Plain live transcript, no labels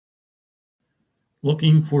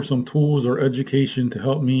Looking for some tools or education to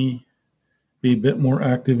help me be a bit more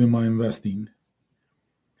active in my investing.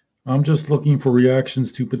 I'm just looking for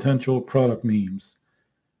reactions to potential product names.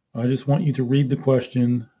 I just want you to read the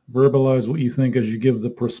question, verbalize what you think as you give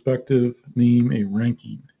the prospective name a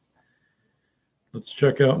ranking. Let's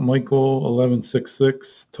check out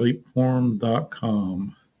Michael1166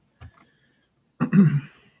 Typeform.com.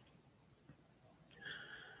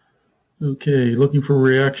 Okay, looking for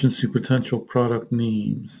reactions to potential product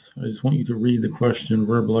names. I just want you to read the question,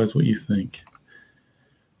 verbalize what you think.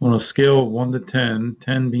 On a scale of 1 to 10,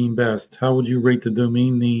 10 being best, how would you rate the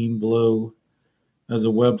domain name below as a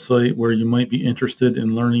website where you might be interested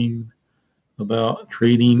in learning about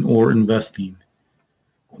trading or investing?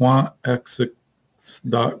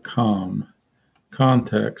 QuantExits.com.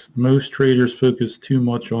 Context. Most traders focus too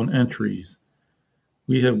much on entries.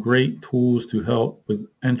 We have great tools to help with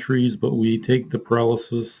entries, but we take the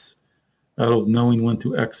paralysis out of knowing when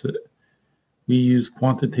to exit. We use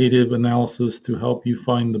quantitative analysis to help you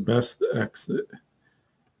find the best exit.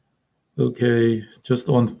 Okay, just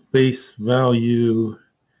on face value,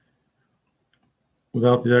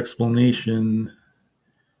 without the explanation,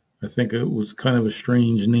 I think it was kind of a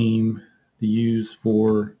strange name to use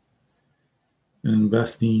for an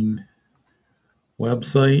investing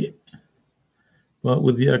website. But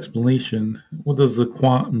with the explanation, what does the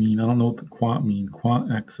quant mean? I don't know what the quant mean.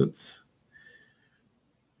 QuantExits.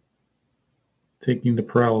 Taking the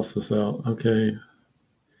paralysis out. Okay.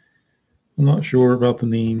 I'm not sure about the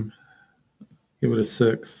name. Give it a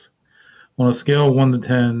 6. On a scale of 1 to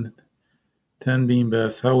 10, 10 being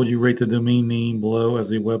best, how would you rate the domain name below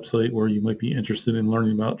as a website where you might be interested in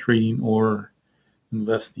learning about trading or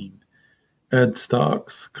investing? Ed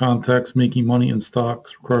Stocks. Context. Making money in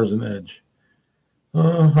stocks requires an edge.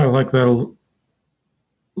 I like that a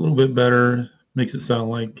little bit better. Makes it sound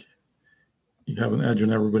like you have an edge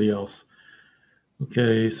on everybody else.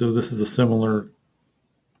 Okay, so this is a similar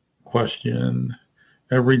question.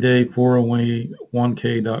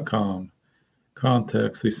 Everyday401k.com.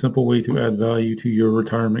 Context, a simple way to add value to your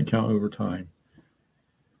retirement account over time.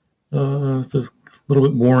 It's just a little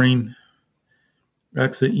bit boring.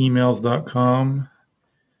 Exitemails.com.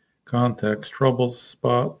 Context, trouble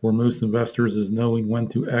spot for most investors is knowing when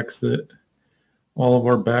to exit. All of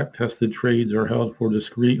our back-tested trades are held for a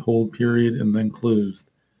discrete hold period and then closed.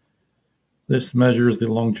 This measures the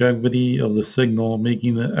longevity of the signal,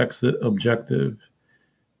 making the exit objective.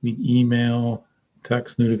 We email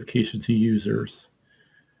text notification to users.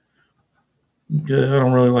 Okay, I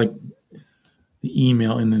don't really like the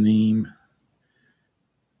email in the name.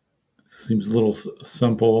 Seems a little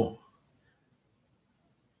simple.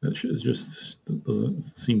 That just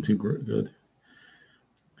doesn't seem too good.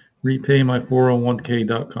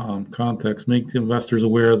 RepayMy401k.com. Context. Make the investors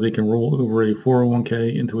aware they can roll over a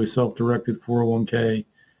 401k into a self-directed 401k,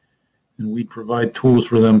 and we provide tools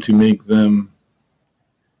for them to make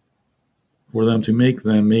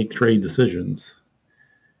make trade decisions.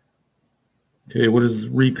 Okay, what is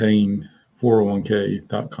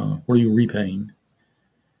repaying401k.com? What are you repaying?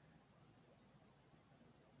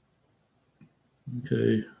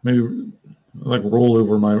 Okay, maybe I like roll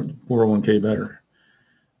over my 401k better.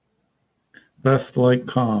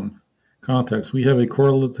 Best-like.com. Context. We have a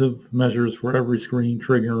correlative measures for every screen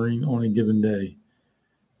triggering on a given day.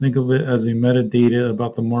 Think of it as a metadata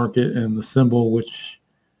about the market and the symbol which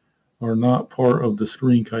are not part of the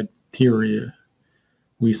screen criteria.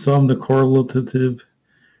 We sum the correlative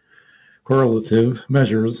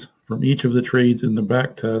measures from each of the trades in the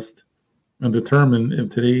back test and determine if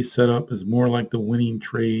today's setup is more like the winning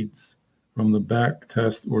trades from the back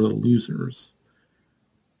test or the losers.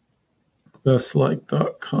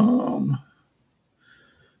 Bestlike.com.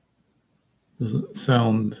 Doesn't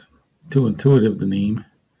sound too intuitive, the name.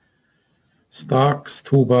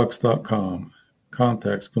 StocksToolbox.com.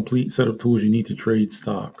 Context. Complete set of tools you need to trade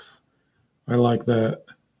stocks. I like that.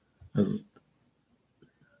 As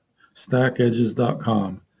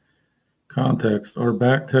StackEdges.com. Context. Our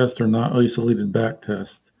back tests are not isolated back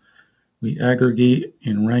tests. We aggregate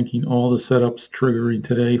and ranking all the setups triggering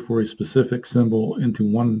today for a specific symbol into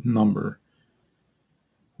one number.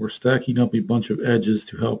 We're stacking up a bunch of edges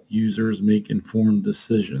to help users make informed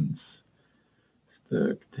decisions.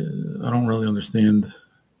 I don't really understand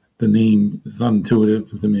the name. It's not intuitive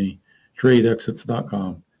to me.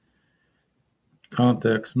 TradeExits.com.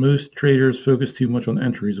 Context. Most traders focus too much on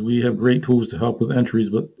entries. We have great tools to help with entries,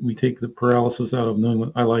 but we take the paralysis out of knowing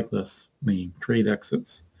what I like this name,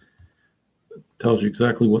 TradeExits. It tells you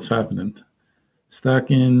exactly what's happening.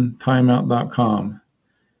 StackingTimeout.com.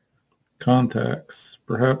 Contacts,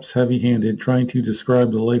 perhaps heavy-handed, trying to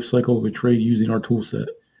describe the life cycle of a trade using our toolset.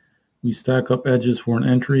 We stack up edges for an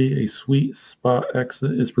entry. A sweet spot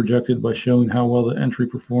exit is projected by showing how well the entry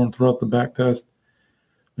performed throughout the backtest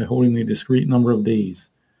by holding a discrete number of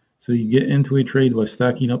days. So you get into a trade by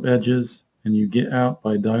stacking up edges, and you get out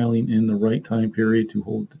by dialing in the right time period to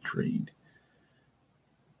hold the trade.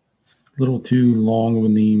 It's a little too long of a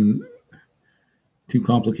name, too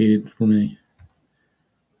complicated for me.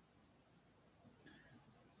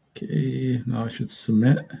 Okay, now I should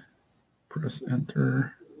submit. Press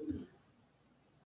enter.